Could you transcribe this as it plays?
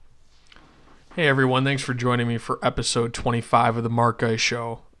Hey everyone, thanks for joining me for episode 25 of the Mark Guy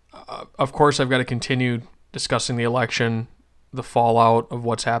Show. Of course, I've got to continue discussing the election, the fallout of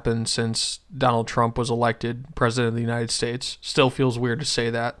what's happened since Donald Trump was elected president of the United States. Still feels weird to say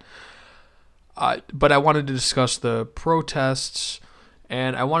that. But I wanted to discuss the protests,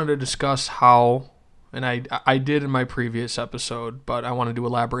 and I wanted to discuss how, and I did in my previous episode, but I wanted to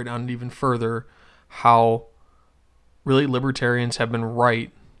elaborate on it even further, how really libertarians have been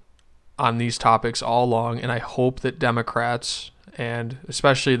right on these topics all along, and I hope that Democrats and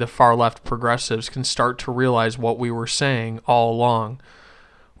especially the far left progressives can start to realize what we were saying all along.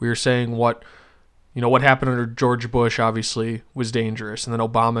 We were saying what happened under George Bush obviously was dangerous, and then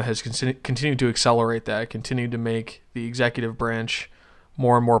Obama has continued to accelerate that, continued to make the executive branch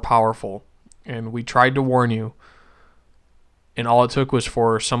more and more powerful. And we tried to warn you, and all it took was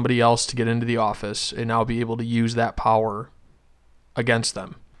for somebody else to get into the office and now be able to use that power against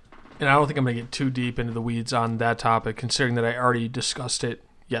them. And I don't think I'm going to get too deep into the weeds on that topic, considering that I already discussed it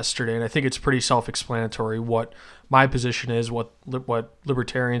yesterday. And I think it's pretty self-explanatory what my position is, what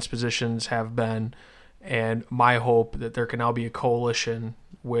libertarians' positions have been, and my hope that there can now be a coalition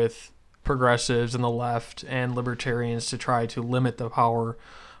with progressives and the left and libertarians to try to limit the power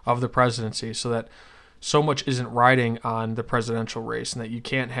of the presidency so that so much isn't riding on the presidential race and that you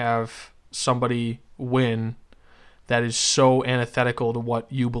can't have somebody win that is so antithetical to what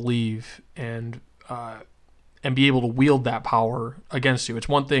you believe and be able to wield that power against you. It's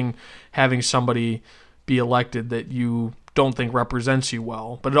one thing having somebody be elected that you don't think represents you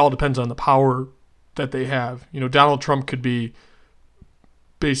well, but it all depends on the power that they have. Donald Trump could be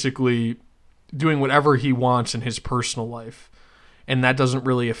basically doing whatever he wants in his personal life, and that doesn't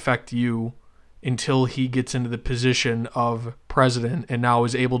really affect you until he gets into the position of president and now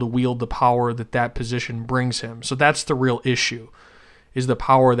is able to wield the power that that position brings him. So that's the real issue, is the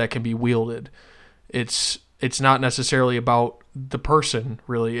power that can be wielded. It's not necessarily about the person,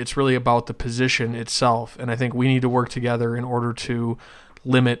 really. It's really about the position itself. And I think we need to work together in order to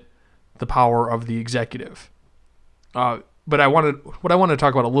limit the power of the executive. But what I want to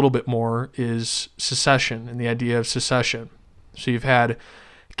talk about a little bit more is secession and the idea of secession. So you've had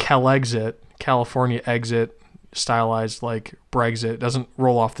Calexit, California exit, stylized like Brexit. It doesn't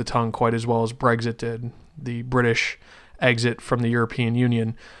roll off the tongue quite as well as Brexit did, the British exit from the European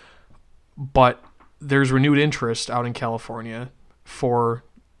Union. But there's renewed interest out in California for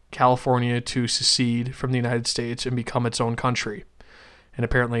California to secede from the United States and become its own country. And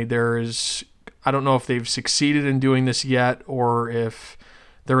apparently I don't know if they've succeeded in doing this yet or if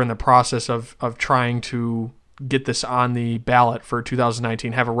they're in the process of trying to get this on the ballot for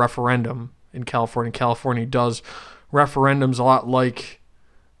 2019, have a referendum in California. California does referendums a lot like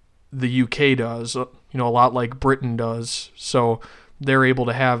the UK does, a lot like Britain does. So they're able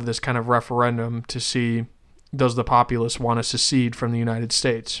to have this kind of referendum to see, does the populace want to secede from the United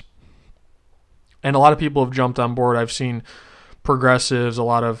States? And a lot of people have jumped on board. I've seen progressives, a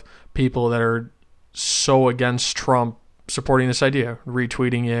lot of people that are so against Trump supporting this idea,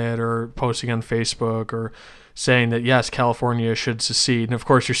 retweeting it or posting on Facebook or saying that, yes, California should secede. And of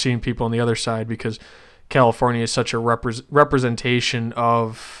course, you're seeing people on the other side because California is such a representation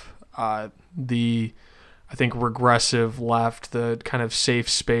of the, I think, regressive left, the kind of safe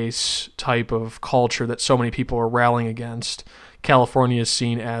space type of culture that so many people are rallying against. California is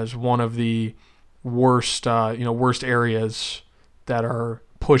seen as one of the worst areas that are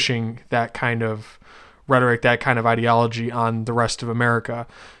pushing that kind of rhetoric, that kind of ideology on the rest of America.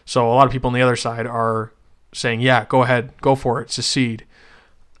 So a lot of people on the other side are saying, yeah, go ahead, go for it, secede.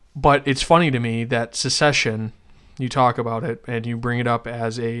 But it's funny to me that secession, you talk about it and you bring it up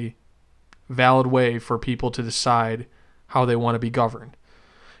as a valid way for people to decide how they want to be governed.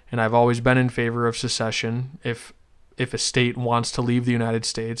 And I've always been in favor of secession. If a state wants to leave the United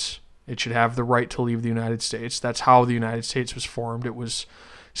States, it should have the right to leave the United States. That's how the United States was formed. It was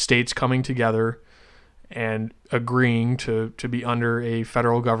states coming together and agreeing to be under a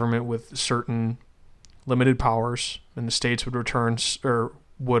federal government with certain limited powers, and the states would retain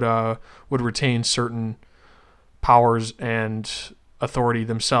certain powers and authority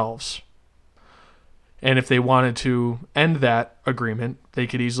themselves. And if they wanted to end that agreement, they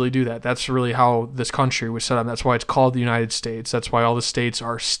could easily do that. That's really how this country was set up. That's why it's called the United States. That's why all the states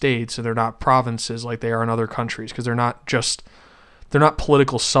are states and they're not provinces like they are in other countries, because they're not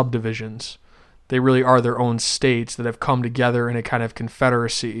political subdivisions. They really are their own states that have come together in a kind of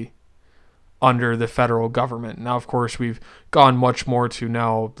confederacy under the federal government. Now, of course, we've gone much more to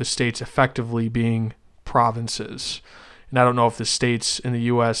now the states effectively being provinces. And I don't know if the states in the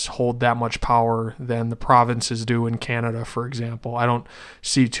U.S. hold that much power than the provinces do in Canada, for example. I don't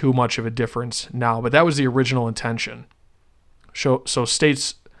see too much of a difference now, but that was the original intention. So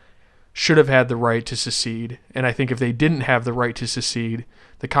states should have had the right to secede, and I think if they didn't have the right to secede,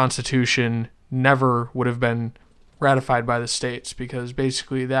 the Constitution never would have been ratified by the states, because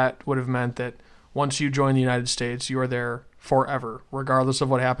basically that would have meant that once you join the United States, you are there forever, regardless of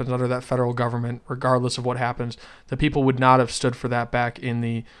what happens under that federal government, regardless of what happens. The people would not have stood for that back in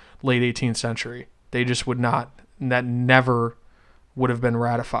the late 18th century. They just would not, and that never would have been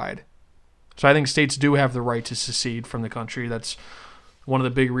ratified. So I think states do have the right to secede from the country. That's one of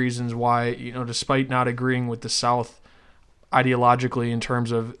the big reasons why, despite not agreeing with the South ideologically in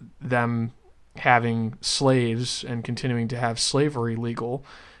terms of them having slaves and continuing to have slavery legal,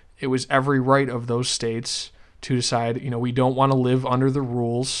 it was every right of those states to decide, we don't want to live under the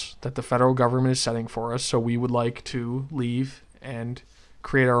rules that the federal government is setting for us, so we would like to leave and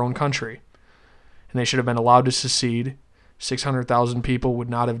create our own country. And they should have been allowed to secede. 600,000 people would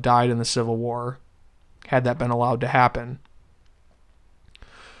not have died in the Civil War had that been allowed to happen.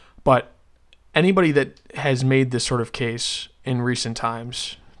 But anybody that has made this sort of case in recent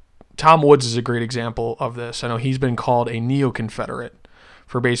times, Tom Woods is a great example of this. I know he's been called a neo-Confederate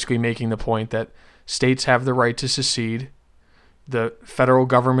for basically making the point that states have the right to secede. The federal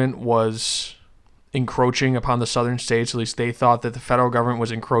government was encroaching upon the southern states. At least they thought that the federal government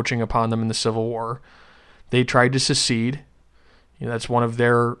was encroaching upon them in the Civil War. They tried to secede. That's one of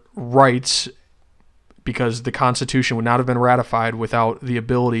their rights, because the Constitution would not have been ratified without the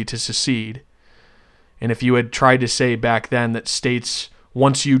ability to secede. And if you had tried to say back then that states,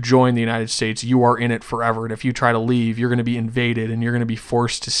 once you join the United States, you are in it forever, and if you try to leave, you're going to be invaded and you're going to be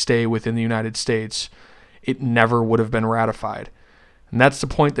forced to stay within the United States, it never would have been ratified. And that's the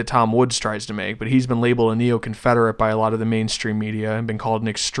point that Tom Woods tries to make, but he's been labeled a neo-Confederate by a lot of the mainstream media and been called an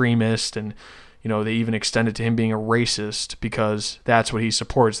extremist, and they even extend it to him being a racist because that's what he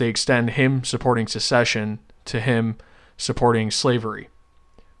supports. They extend him supporting secession to him supporting slavery.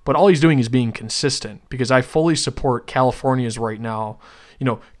 But all he's doing is being consistent, because I fully support California's right now.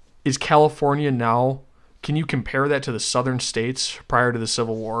 Is California now, can you compare that to the southern states prior to the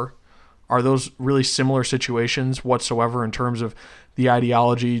Civil War? Are those really similar situations whatsoever in terms of the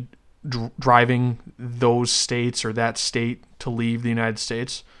ideology driving those states or that state to leave the United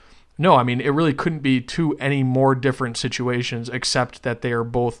States? No, it really couldn't be any more different situations, except that they are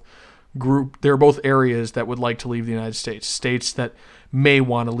both areas that would like to leave the United States, states that may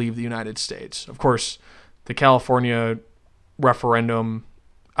want to leave the United States. Of course, the California referendum,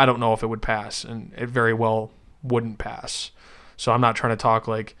 I don't know if it would pass, and it very well wouldn't pass. So I'm not trying to talk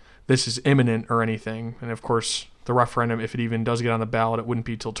like this is imminent or anything. And of course, the referendum, if it even does get on the ballot, it wouldn't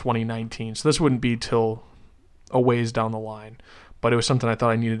be till 2019. So this wouldn't be till a ways down the line. But it was something I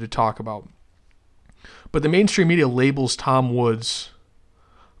thought I needed to talk about. But the mainstream media labels Tom Woods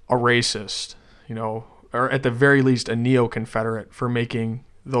a racist, or at the very least a neo-Confederate, for making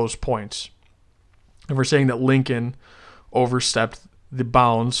those points. And for saying that Lincoln overstepped the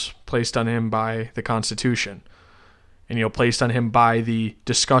bounds placed on him by the Constitution. And, placed on him by the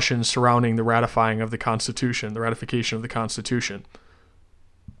discussions surrounding the ratifying of the Constitution, the ratification of the Constitution,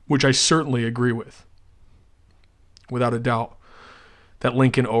 which I certainly agree with, without a doubt, that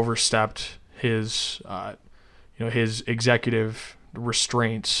Lincoln overstepped his executive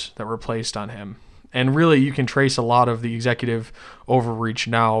restraints that were placed on him. And really, you can trace a lot of the executive overreach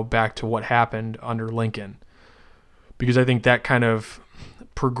now back to what happened under Lincoln. Because I think that kind of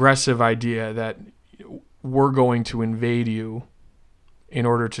progressive idea that we're going to invade you in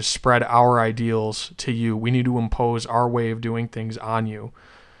order to spread our ideals to you, we need to impose our way of doing things on you.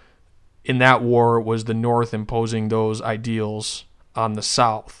 In that war, it was the North imposing those ideals on the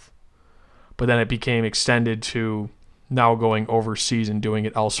South. But then it became extended to now going overseas and doing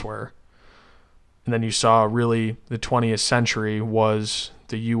it elsewhere. And then you saw really the 20th century was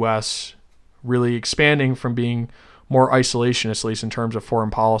the U.S. really expanding from being more isolationist, at least in terms of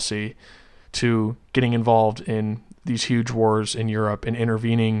foreign policy, to getting involved in these huge wars in Europe and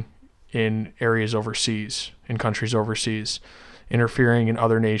intervening in areas overseas, in countries overseas, interfering in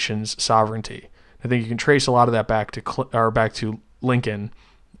other nations' sovereignty. I think you can trace a lot of that back to Lincoln,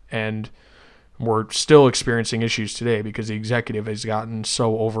 and we're still experiencing issues today because the executive has gotten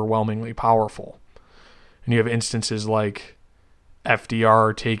so overwhelmingly powerful. And you have instances like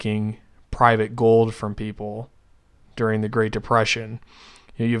FDR taking private gold from people during the Great Depression.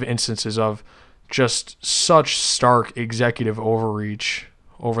 You have instances of just such stark executive overreach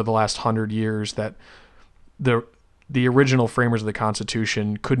over the last 100 years that the original framers of the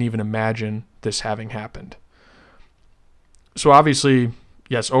Constitution couldn't even imagine this having happened. So obviously,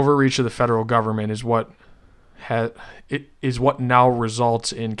 yes, overreach of the federal government is what now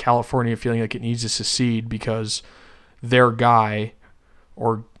results in California feeling like it needs to secede because their guy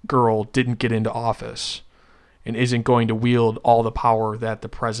or girl didn't get into office and isn't going to wield all the power that the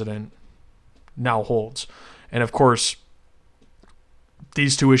president now holds. And of course,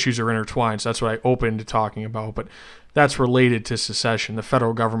 these two issues are intertwined, so that's what I opened talking about, but that's related to secession, the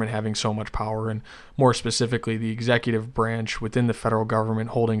federal government having so much power, and more specifically, the executive branch within the federal government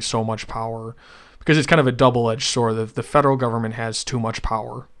holding so much power, because it's kind of a double-edged sword. The federal government has too much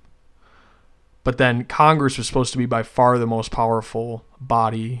power, but then Congress was supposed to be by far the most powerful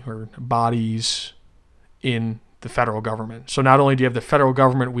body or bodies in the federal government. So not only do you have the federal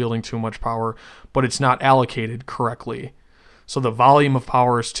government wielding too much power, but it's not allocated correctly. So the volume of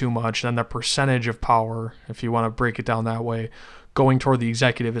power is too much, and the percentage of power, if you want to break it down that way, going toward the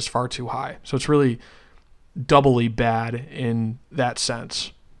executive is far too high. So it's really doubly bad in that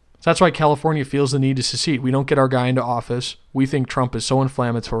sense. So that's why California feels the need to secede. We don't get our guy into office. We think Trump is so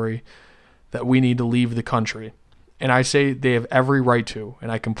inflammatory that we need to leave the country. And I say they have every right to, and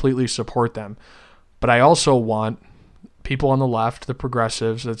I completely support them. But I also want people on the left, the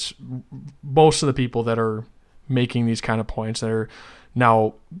progressives, that's most of the people that are making these kind of points that are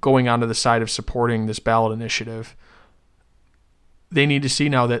now going onto the side of supporting this ballot initiative. They need to see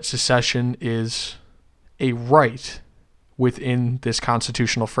now that secession is a right within this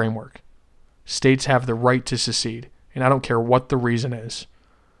constitutional framework. States have the right to secede, and I don't care what the reason is.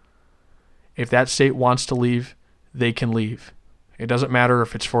 If that state wants to leave, they can leave. It doesn't matter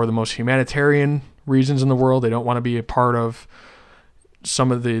if it's for the most humanitarian reasons in the world. They don't want to be a part of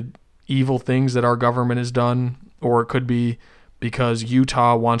some of the evil things that our government has done, or it could be because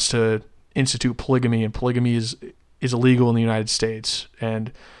Utah wants to institute polygamy, and polygamy is illegal in the United States,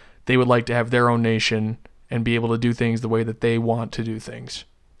 and they would like to have their own nation and be able to do things the way that they want to do things.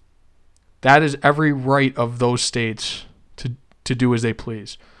 That is every right of those states to do as they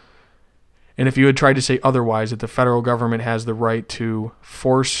please. And if you had tried to say otherwise, that the federal government has the right to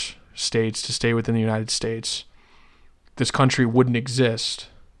force states to stay within the United States, this country wouldn't exist,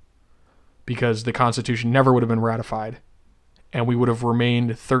 because the Constitution never would have been ratified, and we would have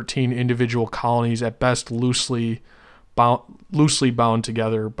remained 13 individual colonies at best, loosely bound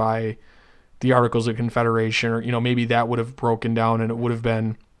together by the Articles of Confederation, or maybe that would have broken down and it would have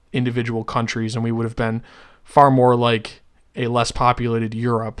been individual countries, and we would have been far more like a less populated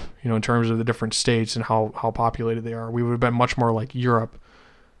Europe, in terms of the different states and how populated they are. We would have been much more like Europe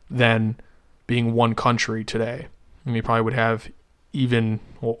than being one country today. And we probably would have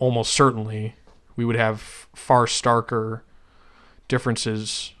almost certainly, we would have far starker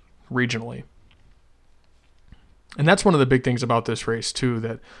differences regionally. And that's one of the big things about this race, too,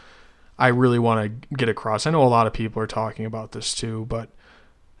 that I really want to get across. I know a lot of people are talking about this, too, but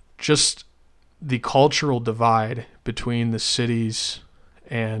just the cultural divide between the cities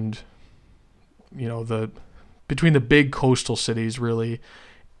and, between the big coastal cities, really,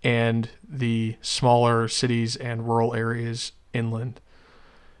 and the smaller cities and rural areas inland.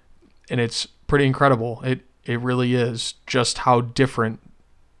 And it's pretty incredible. It really is just how different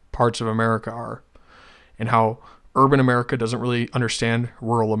parts of America are, and how urban America doesn't really understand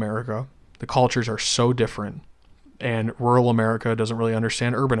rural America. The cultures are so different, and rural America doesn't really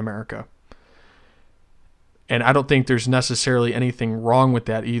understand urban America. And I don't think there's necessarily anything wrong with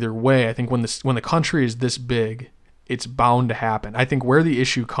that either way. I think when the country is this big, it's bound to happen. I think where the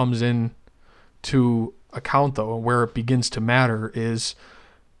issue comes in to account, though, and where it begins to matter, is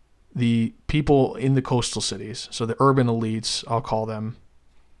the people in the coastal cities. So the urban elites, I'll call them.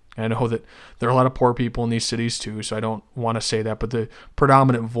 And I know that there are a lot of poor people in these cities too, so I don't want to say that, but the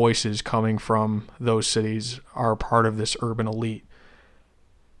predominant voices coming from those cities are part of this urban elite.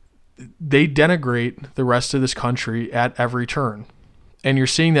 They denigrate the rest of this country at every turn. And you're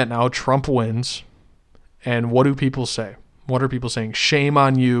seeing that now. Trump wins. And what do people say? What are people saying? Shame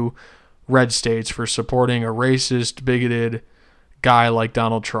on you, red states, for supporting a racist, bigoted guy like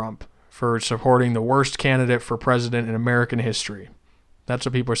Donald Trump, for supporting the worst candidate for president in American history. That's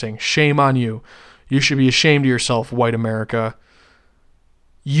what people are saying. Shame on you. You should be ashamed of yourself, white America.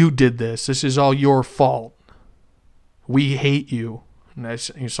 You did this. This is all your fault. We hate you. And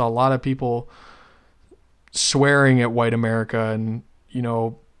you saw a lot of people swearing at white America, and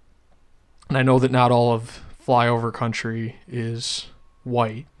and I know that not all of flyover country is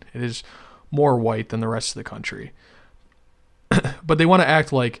white. It is more white than the rest of the country. But they want to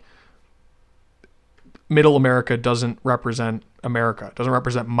act like middle America doesn't represent America. It doesn't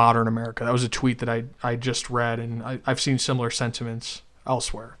represent modern America. That was a tweet that I just read, and I've seen similar sentiments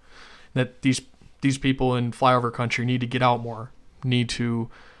elsewhere. That these these people in flyover country need to get out more, need to,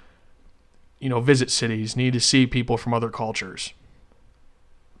 visit cities, need to see people from other cultures.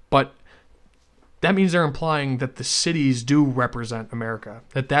 But that means they're implying that the cities do represent America,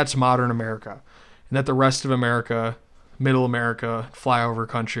 that that's modern America, and that the rest of America, middle America, flyover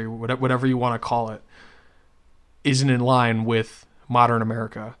country, whatever you want to call it, isn't in line with modern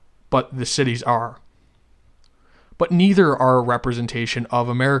America, but the cities are. But neither are a representation of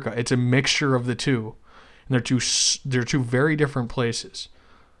America. It's a mixture of the two, and they're two very different places.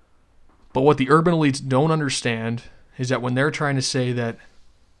 But what the urban elites don't understand is that when they're trying to say that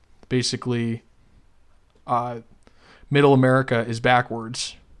basically middle America is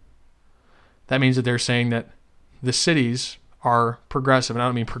backwards, that means that they're saying that the cities are progressive. And I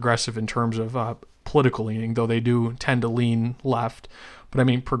don't mean progressive in terms of political leaning, though they do tend to lean left, but I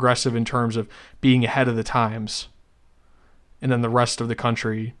mean progressive in terms of being ahead of the times. And then the rest of the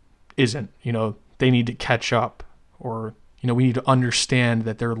country isn't. They need to catch up, or we need to understand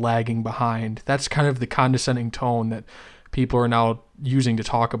that they're lagging behind. That's kind of the condescending tone that people are now using to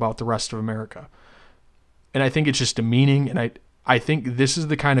talk about the rest of America. And I think it's just demeaning, and I think this is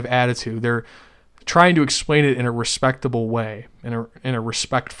the kind of attitude. They're trying to explain it in a respectable way, in a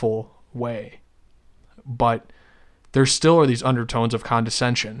respectful way. But there still are these undertones of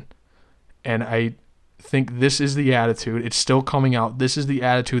condescension. And I think this is the attitude. It's still coming out. This is the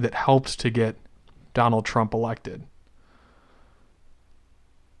attitude that helped to get Donald Trump elected.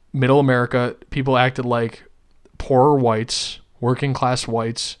 Middle America, people acted like poorer whites, working class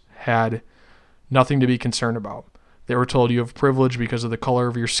whites, had nothing to be concerned about. They were told you have privilege because of the color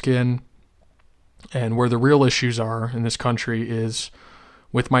of your skin, and where the real issues are in this country is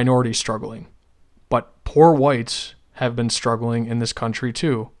with minorities struggling. But poor whites have been struggling in this country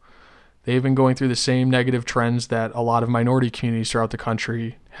too. They've been going through the same negative trends that a lot of minority communities throughout the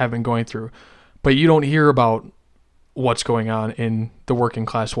country have been going through. But you don't hear about what's going on in the working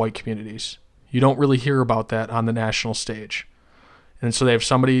class white communities. You don't really hear about that on the national stage. And so they have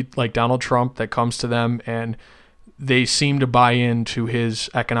somebody like Donald Trump that comes to them, and they seem to buy into his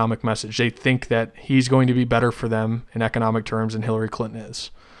economic message. They think that he's going to be better for them in economic terms than Hillary Clinton is.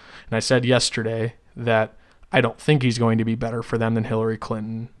 And I said yesterday that I don't think he's going to be better for them than Hillary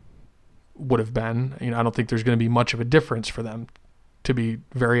Clinton would have been. I don't think there's going to be much of a difference for them, to be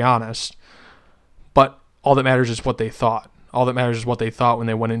very honest. But all that matters is what they thought. All that matters is what they thought when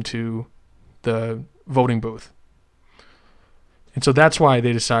they went into the voting booth. And so that's why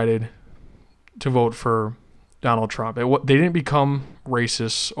they decided to vote for Donald Trump. They didn't become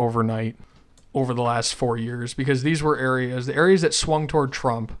racists overnight over the last 4 years, because these were the areas that swung toward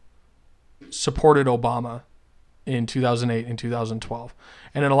Trump supported Obama in 2008 and 2012.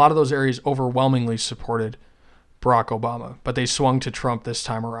 And in a lot of those areas overwhelmingly supported Barack Obama, but they swung to Trump this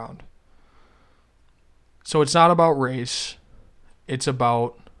time around. So it's not about race. It's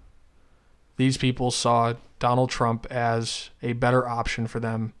about these people saw Donald Trump as a better option for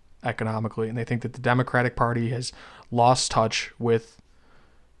them economically, and they think that the Democratic Party has lost touch with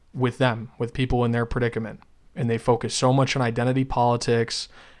them, with people in their predicament. And they focus so much on identity politics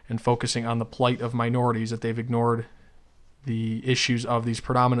and focusing on the plight of minorities that they've ignored the issues of these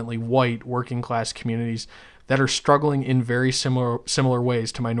predominantly white working class communities that are struggling in very similar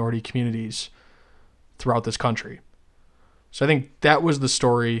ways to minority communities throughout this country. So I think that was the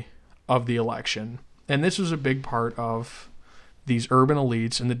story of the election. And this was a big part of these urban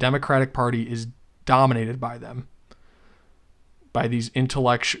elites, and the Democratic Party is dominated by them, by these a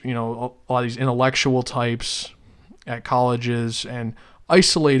lot of these intellectual types at colleges, and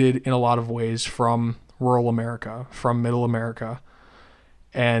isolated in a lot of ways from rural America, from middle America.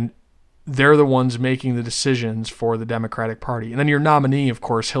 And they're the ones making the decisions for the Democratic Party. And then your nominee, of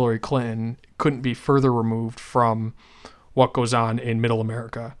course, Hillary Clinton, couldn't be further removed from what goes on in middle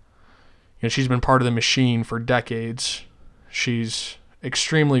America. She's been part of the machine for decades. She's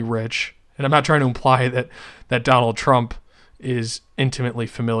extremely rich. And I'm not trying to imply that Donald Trump is intimately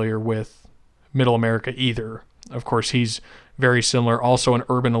familiar with middle America either. Of course, he's very similar, also an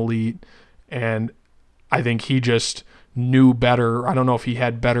urban elite, and I think he just knew better. I don't know if he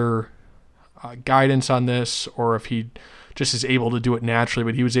had better guidance on this, or if he just is able to do it naturally,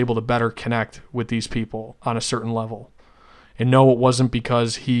 but he was able to better connect with these people on a certain level. And no, it wasn't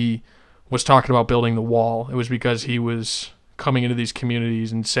because he was talking about building the wall. It was because he was coming into these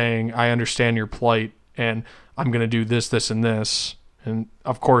communities and saying, I understand your plight, and I'm going to do this, this, and this. And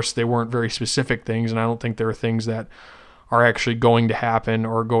of course, they weren't very specific things, and I don't think there are things that are actually going to happen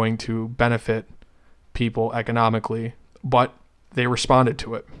or going to benefit people economically, but they responded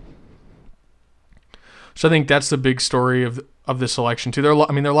to it. So I think that's the big story of this election too. There are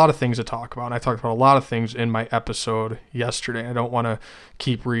a lot of things to talk about. And I talked about a lot of things in my episode yesterday. I don't want to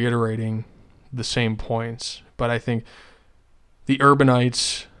keep reiterating the same points, but I think the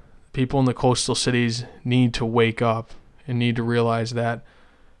urbanites, people in the coastal cities, need to wake up and need to realize that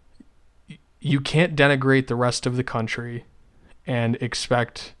you can't denigrate the rest of the country and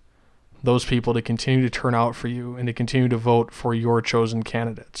expect those people to continue to turn out for you and to continue to vote for your chosen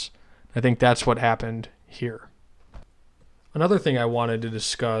candidates. I think that's what happened here. Another thing I wanted to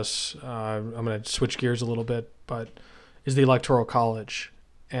discuss, I'm going to switch gears a little bit, but is the Electoral College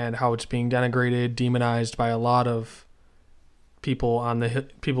and how it's being denigrated, demonized by a lot of people in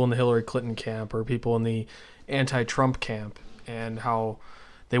the Hillary Clinton camp or people in the anti-Trump camp, and how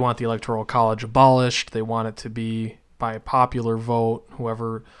they want the Electoral College abolished. They want it to be by popular vote.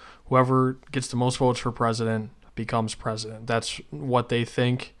 Whoever gets the most votes for president becomes president. That's what they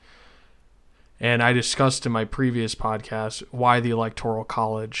think. And I discussed in my previous podcast why the Electoral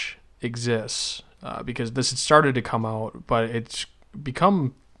College exists, because this had started to come out, but it's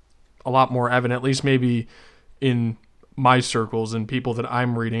become a lot more evident, at least maybe in my circles and people that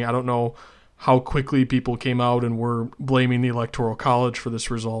I'm reading. I don't know how quickly people came out and were blaming the Electoral College for this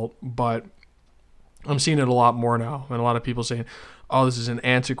result, but I'm seeing it a lot more now. And a lot of people saying, oh, this is an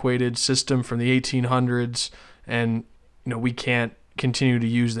antiquated system from the 1800s, and we can't continue to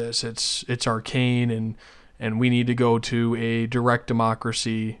use this. It's arcane, and we need to go to a direct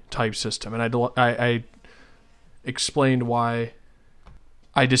democracy type system. And I explained why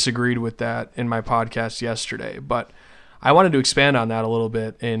I disagreed with that in my podcast yesterday, but I wanted to expand on that a little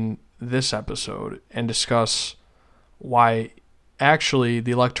bit in this episode and discuss why actually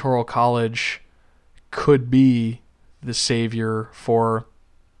the Electoral College could be the savior for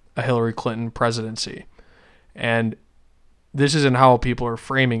a Hillary Clinton presidency. And this isn't how people are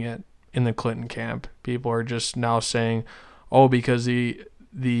framing it in the Clinton camp. People are just now saying, oh, because the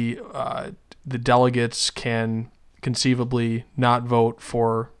delegates can conceivably not vote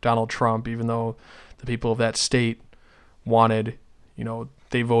for Donald Trump, even though the people of that state wanted,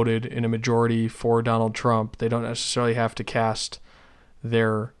 they voted in a majority for Donald Trump. They don't necessarily have to cast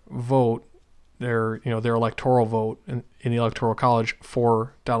their vote, their electoral vote in the Electoral College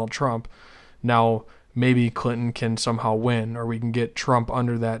for Donald Trump. Now, maybe Clinton can somehow win, or we can get Trump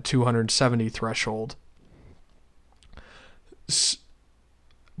under that 270 threshold.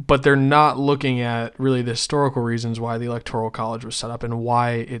 But they're not looking at really the historical reasons why the Electoral College was set up and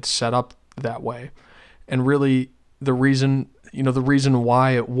why it's set up that way. And really the reason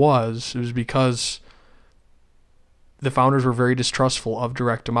why it was because the founders were very distrustful of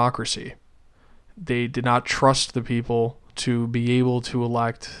direct democracy. They did not trust the people to be able to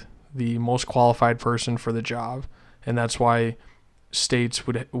elect the most qualified person for the job, and that's why states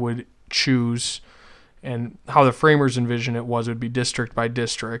would choose, and how the framers envisioned it would be district by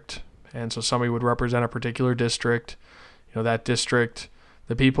district, and so somebody would represent a particular district. That district,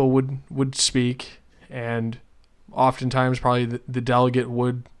 the people would speak, and oftentimes probably the delegate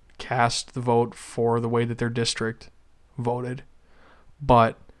would cast the vote for the way that their district voted,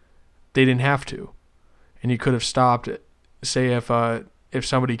 but they didn't have to, and you could have stopped it. Say if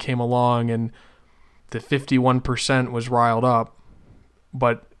somebody came along and the 51% was riled up,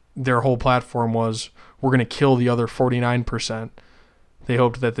 but their whole platform was, we're going to kill the other 49%. They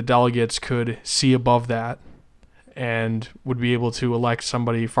hoped that the delegates could see above that and would be able to elect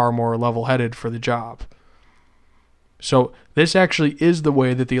somebody far more level-headed for the job. So this actually is the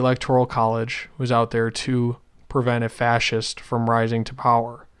way that the Electoral College was out there to prevent a fascist from rising to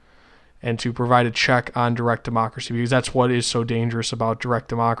power, and to provide a check on direct democracy, because that's what is so dangerous about direct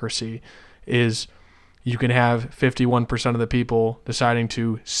democracy, is you can have 51% of the people deciding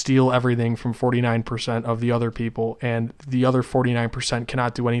to steal everything from 49% of the other people, and the other 49%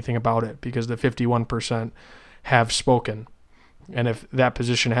 cannot do anything about it because the 51% have spoken. And if that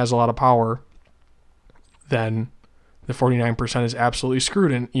position has a lot of power, then the 49% is absolutely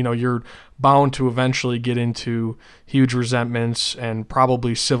screwed, and you're bound to eventually get into huge resentments and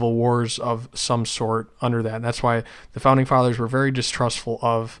probably civil wars of some sort under that. And that's why the founding fathers were very distrustful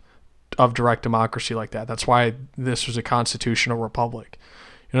of direct democracy like that. That's why this was a constitutional republic.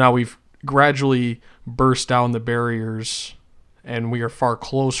 Now we've gradually burst down the barriers, and we are far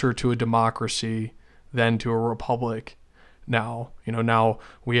closer to a democracy than to a republic. Now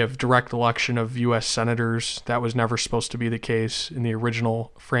we have direct election of U.S. senators. That was never supposed to be the case in the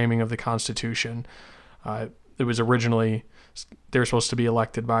original framing of the Constitution. It was originally, they were supposed to be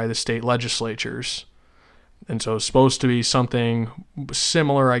elected by the state legislatures. And so it's supposed to be something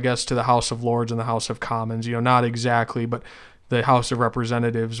similar, I guess, to the House of Lords and the House of Commons. Not exactly, but the House of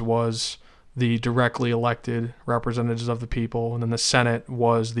Representatives was the directly elected representatives of the people, and then the Senate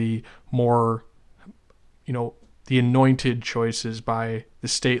was the more, the anointed choices by the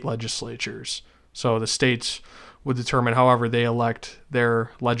state legislatures. So the states would determine however they elect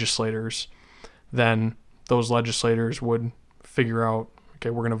their legislators. Then those legislators would figure out, okay,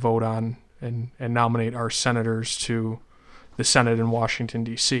 we're going to vote on and nominate our senators to the Senate in Washington,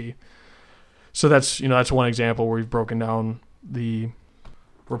 D.C. So that's one example where we've broken down the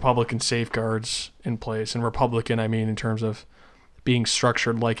Republican safeguards in place. And Republican, I mean in terms of being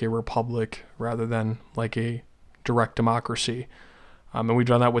structured like a republic rather than like a direct democracy. And we've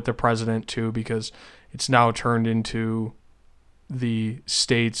done that with the president too, because it's now turned into the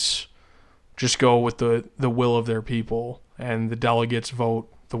states just go with the will of their people, and the delegates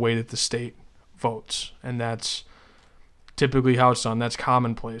vote the way that the state votes. And that's typically how it's done. That's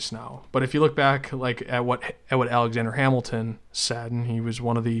commonplace now. But if you look back at what Alexander Hamilton said, and he was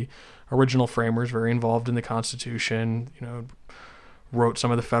one of the original framers, very involved in the Constitution, wrote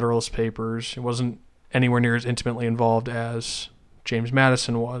some of the Federalist Papers. It wasn't anywhere near as intimately involved as James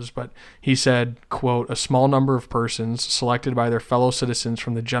Madison was, but he said, quote, "A small number of persons selected by their fellow citizens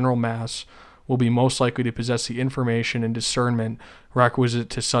from the general mass will be most likely to possess the information and discernment requisite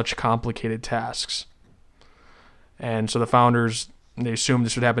to such complicated tasks." And so the founders, they assumed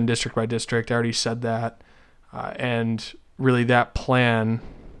this would happen district by district. I already said that. And really that plan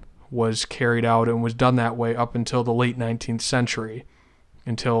was carried out and was done that way up until the late 19th century,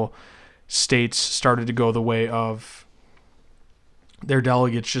 until states started to go the way of their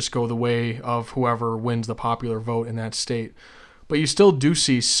delegates just go the way of whoever wins the popular vote in that state. But you still do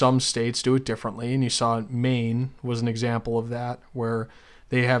see some states do it differently, and you saw Maine was an example of that, where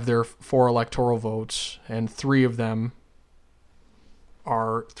they have their 4 electoral votes, and 3 of them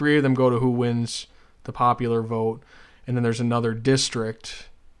go to who wins the popular vote, and then there's another district.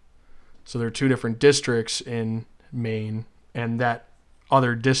 So there are 2 different districts in Maine, and that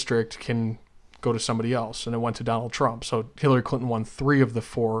other district can go to somebody else, and it went to Donald Trump. So Hillary Clinton won 3 of the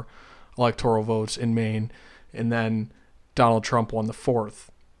 4 electoral votes in Maine, and then Donald Trump won the 4th.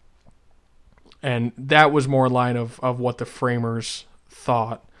 And that was more in line of what the framers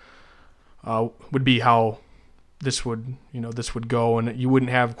thought would be how this would go, and you wouldn't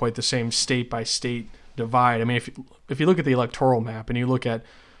have quite the same state by state divide. I mean, if you look at the electoral map and you look at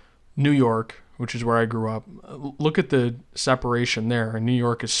New York, which is where I grew up, look at the separation there. New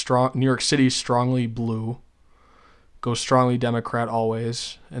York City is strongly blue, goes strongly Democrat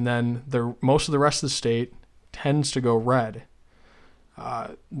always, and then most of the rest of the state tends to go red.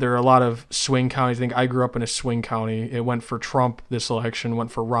 There are a lot of swing counties. I think I grew up in a swing county. It went for Trump this election,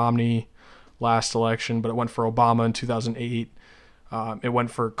 went for Romney last election, but it went for Obama in 2008. It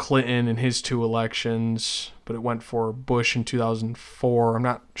went for Clinton in his 2 elections, but it went for Bush in 2004. I'm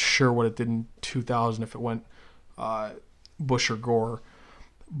not sure what it did in 2000, if it went Bush or Gore.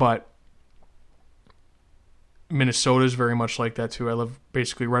 But Minnesota is very much like that too. I live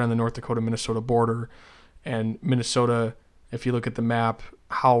basically right on the North Dakota-Minnesota border. And Minnesota, if you look at the map,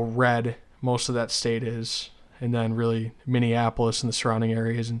 how red most of that state is, and then really Minneapolis and the surrounding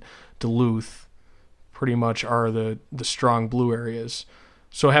areas and Duluth pretty much are the strong blue areas.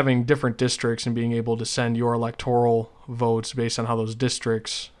 So having different districts and being able to send your electoral votes based on how those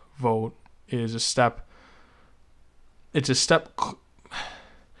districts vote is a step. It's a step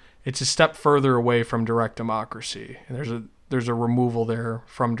further away from direct democracy, and there's a removal there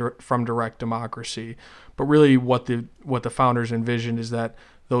from direct democracy. But really what the founders envisioned is that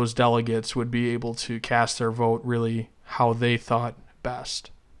those delegates would be able to cast their vote really how they thought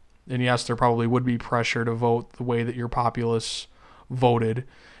best. And yes, there probably would be pressure to vote the way that your populace voted,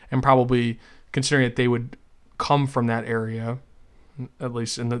 and probably considering that they would come from that area, at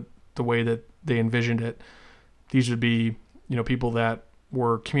least in the way that they envisioned it, these would be people that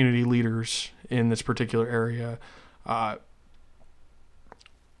were community leaders in this particular area.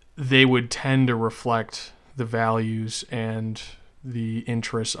 They would tend to reflect the values and the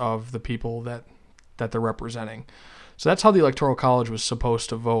interests of the people that they're representing. So that's how the Electoral College was supposed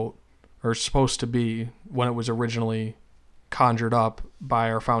to vote, or supposed to be when it was originally conjured up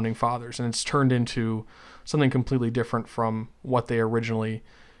by our founding fathers. And it's turned into something completely different from what they originally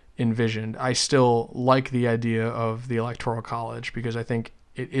envisioned. I still like the idea of the Electoral College because I think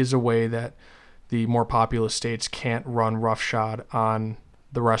it is a way that the more populous states can't run roughshod on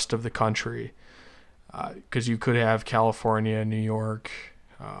the rest of the country. Because you could have California and New York.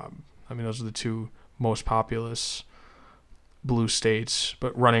 Those are the 2 most populous blue states,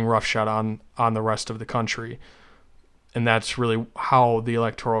 but running roughshod on the rest of the country. And that's really how the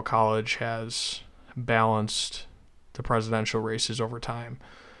Electoral College has balanced the presidential races over time.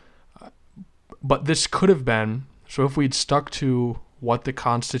 But this could have been, so if we'd stuck to what the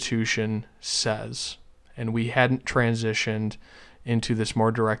Constitution says and we hadn't transitioned into this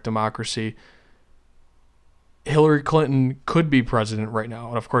more direct democracy, Hillary Clinton could be president right now.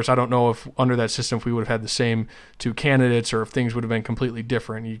 And of course, I don't know if under that system, if we would have had the same two candidates or if things would have been completely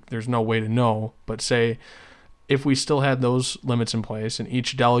different. There's no way to know. But say if we still had those limits in place and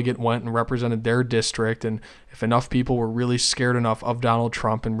each delegate went and represented their district, and if enough people were really scared enough of Donald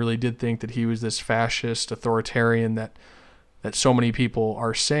Trump and really did think that he was this fascist authoritarian that so many people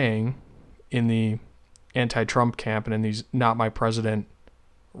are saying in the anti-Trump camp and in these not my president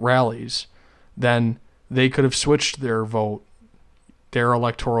rallies, then they could have switched their vote, their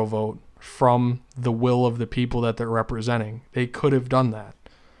electoral vote, from the will of the people that they're representing. They could have done that.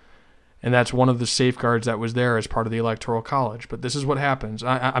 And that's one of the safeguards that was there as part of the Electoral College. But this is what happens.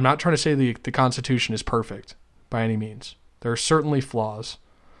 I'm not trying to say the Constitution is perfect by any means. There are certainly flaws,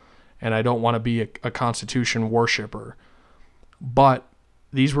 and I don't want to be a Constitution worshiper. But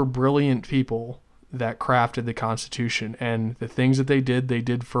these were brilliant people that crafted the Constitution, and the things that they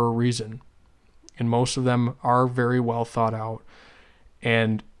did for a reason. And most of them are very well thought out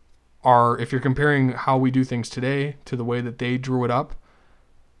and are, if you're comparing how we do things today to the way that they drew it up,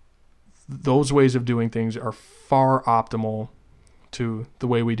 those ways of doing things are far optimal to the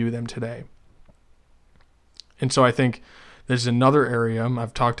way we do them today. And so I think there's another area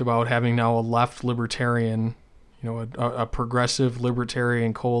I've talked about having now a left libertarian, a progressive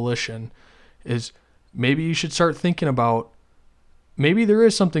libertarian coalition, is maybe you should start thinking about maybe there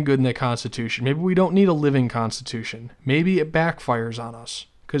is something good in that Constitution. Maybe we don't need a living Constitution. Maybe it backfires on us,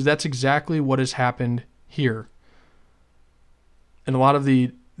 because that's exactly what has happened here. And a lot of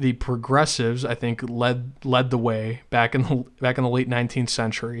the progressives, I think, led the way back in the late 19th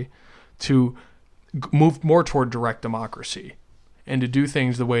century to move more toward direct democracy and to do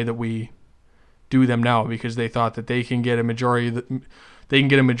things the way that we do them now, because they thought that they can get a majority of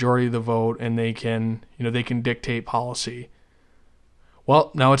the vote and they can dictate policy.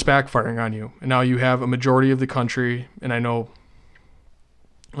 Well, now it's backfiring on you. And now you have a majority of the country, and I know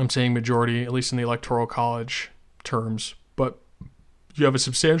I'm saying majority, at least in the Electoral College terms, but you have a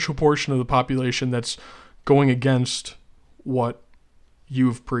substantial portion of the population that's going against what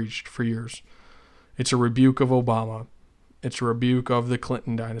you've preached for years. It's a rebuke of Obama. It's a rebuke of the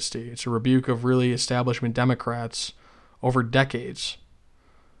Clinton dynasty. It's a rebuke of really establishment Democrats over decades.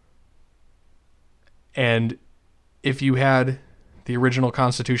 And if you had the original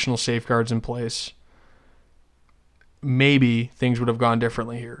constitutional safeguards in place, maybe things would have gone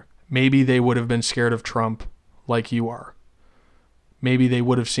differently here. Maybe they would have been scared of Trump like you are. Maybe they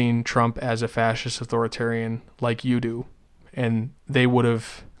would have seen Trump as a fascist authoritarian like you do, and they would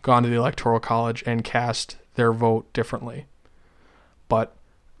have gone to the Electoral College and cast their vote differently. But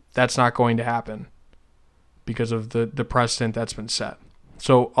that's not going to happen because of the precedent that's been set.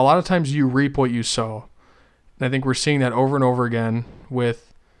 So a lot of times you reap what you sow. And I think we're seeing that over and over again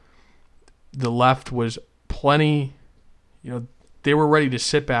with the left was plenty, they were ready to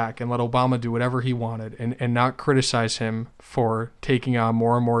sit back and let Obama do whatever he wanted and not criticize him for taking on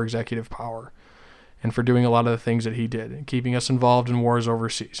more and more executive power and for doing a lot of the things that he did and keeping us involved in wars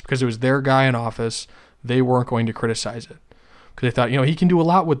overseas. Because it was their guy in office, they weren't going to criticize it. Because they thought, he can do a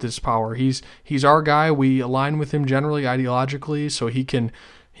lot with this power. He's our guy. We align with him generally ideologically, so he can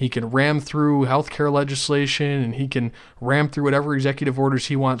ram through healthcare legislation and he can ram through whatever executive orders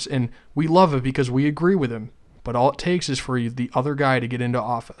he wants. And we love it because we agree with him. But all it takes is for the other guy to get into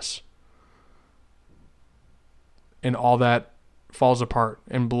office. And all that falls apart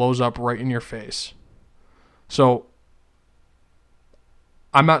and blows up right in your face. So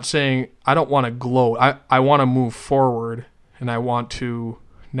I'm not saying I don't want to gloat. I want to move forward, and I want to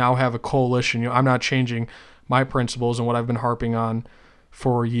now have a coalition. I'm not changing my principles and what I've been harping on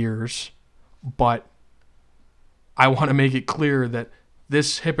for years, but I want to make it clear that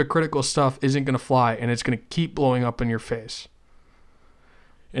this hypocritical stuff isn't going to fly, and it's going to keep blowing up in your face.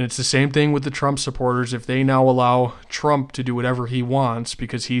 And it's the same thing with the Trump supporters. If they now allow Trump to do whatever he wants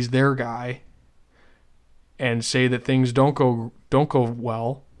because he's their guy, and say that things don't go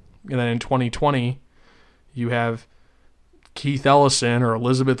well, and then in 2020 you have Keith Ellison or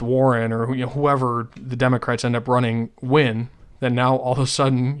Elizabeth Warren or whoever the Democrats end up running win, then now all of a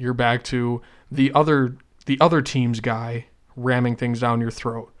sudden you're back to the other team's guy ramming things down your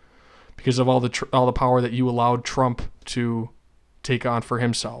throat because of all the power that you allowed Trump to take on for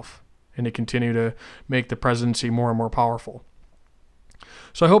himself and to continue to make the presidency more and more powerful.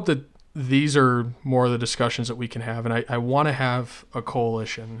 So I hope that these are more of the discussions that we can have, and I want to have a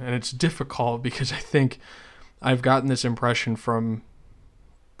coalition, and it's difficult because I think I've gotten this impression from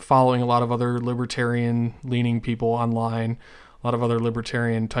following a lot of other libertarian-leaning people online, a lot of other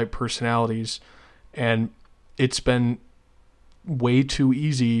libertarian-type personalities, and it's been way too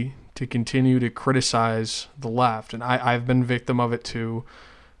easy to continue to criticize the left. And I've been victim of it too,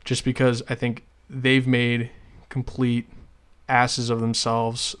 just because I think they've made complete asses of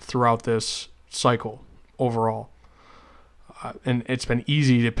themselves throughout this cycle overall. And it's been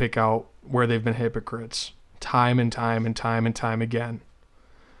easy to pick out where they've been hypocrites time and time and time and time again.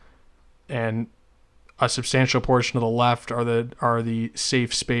 And a substantial portion of the left are the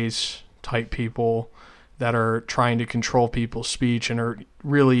safe space type people that are trying to control people's speech and are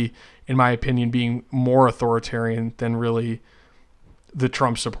really, in my opinion, being more authoritarian than really the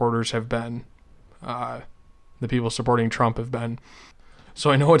Trump supporters have been. The people supporting Trump have been.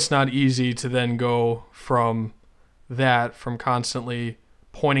 So I know it's not easy to then go from constantly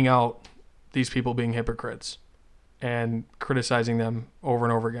pointing out these people being hypocrites and criticizing them over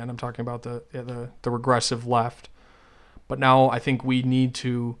and over again. I'm talking about the regressive left. But now I think we need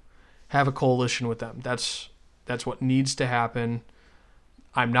to have a coalition with them. That's what needs to happen.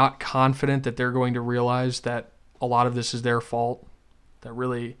 I'm not confident that they're going to realize that a lot of this is their fault. That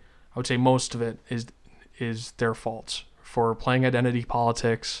really, I would say most of it is their faults for playing identity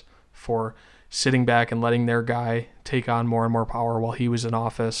politics, for sitting back and letting their guy take on more and more power while he was in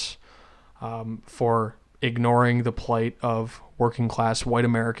office, for ignoring the plight of working class white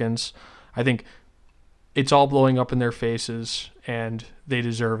Americans. I think it's all blowing up in their faces, and they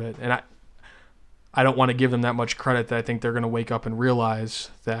deserve it. And I don't want to give them that much credit that I think they're going to wake up and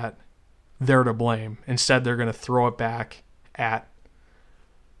realize that they're to blame. Instead, they're going to throw it back at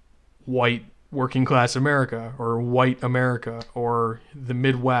white working class America or white America or the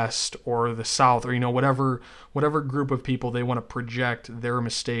Midwest or the South or, whatever group of people they want to project their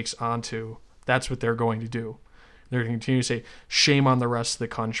mistakes onto. That's what they're going to do. They're going to continue to say, shame on the rest of the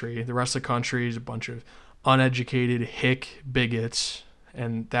country. The rest of the country is a bunch of uneducated hick bigots,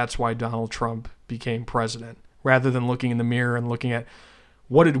 and that's why Donald Trump became president, rather than looking in the mirror and looking at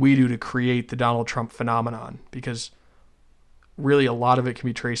what did we do to create the Donald Trump phenomenon, because really a lot of it can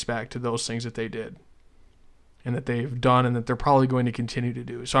be traced back to those things that they did and that they've done and that they're probably going to continue to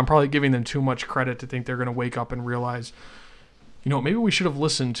do. So I'm probably giving them too much credit to think they're going to wake up and realize, maybe we should have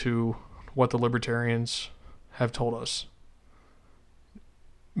listened to what the libertarians have told us.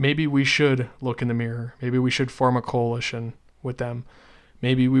 Maybe we should look in the mirror. Maybe we should form a coalition with them.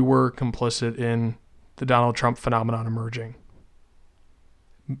 Maybe we were complicit in the Donald Trump phenomenon emerging.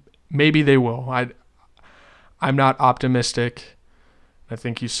 Maybe they will. I'm not optimistic. I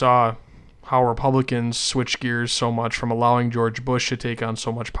think you saw how Republicans switched gears so much from allowing George Bush to take on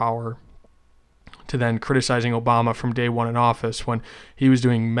so much power to then criticizing Obama from day one in office when he was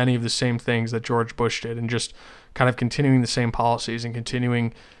doing many of the same things that George Bush did and just kind of continuing the same policies and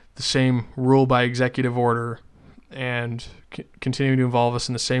continuing the same rule by executive order and continuing to involve us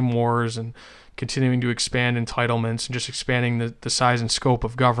in the same wars and continuing to expand entitlements and just expanding the size and scope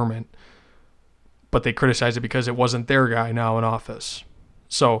of government. But they criticize it because it wasn't their guy now in office.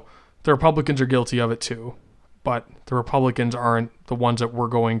 So the Republicans are guilty of it too. But the Republicans aren't the ones that we're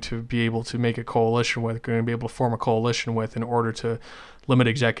going to be able to make a coalition with, going to be able to form a coalition with in order to limit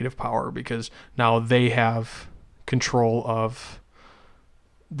executive power, because now they have control of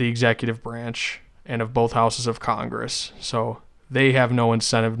the executive branch and of both houses of Congress. So they have no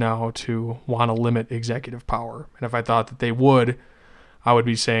incentive now to want to limit executive power. And if I thought that they would, I would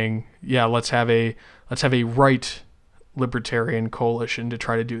be saying, yeah, let's have a right libertarian coalition to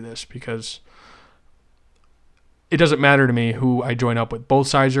try to do this, because it doesn't matter to me who I join up with. Both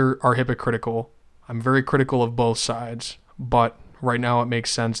sides are hypocritical. I'm very critical of both sides, but right now it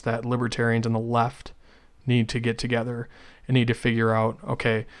makes sense that libertarians on the left need to get together and need to figure out,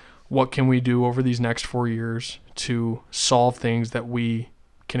 okay, what can we do over these next 4 years to solve things that we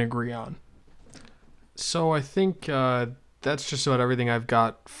can agree on? So I think that's just about everything I've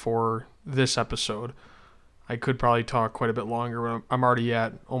got for this episode. I could probably talk quite a bit longer, but I'm already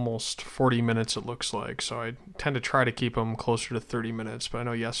at almost 40 minutes, it looks like. So I tend to try to keep them closer to 30 minutes. But I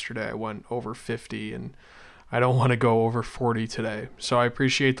know yesterday I went over 50, and I don't want to go over 40 today. So I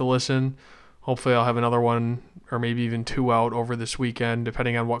appreciate the listen. Hopefully I'll have another one or maybe even two out over this weekend,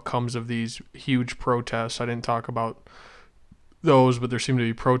 depending on what comes of these huge protests. I didn't talk about those, but there seem to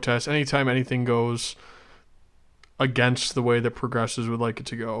be protests. Anytime anything goes against the way that progressives would like it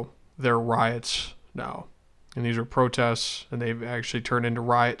to go, there are riots now. And these are protests, and they've actually turned into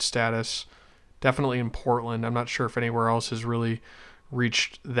riot status. Definitely in Portland. I'm not sure if anywhere else has really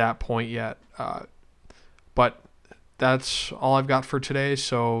reached that point yet. But that's all I've got for today.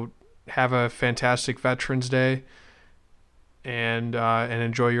 So have a fantastic Veterans Day. and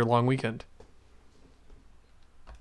enjoy your long weekend.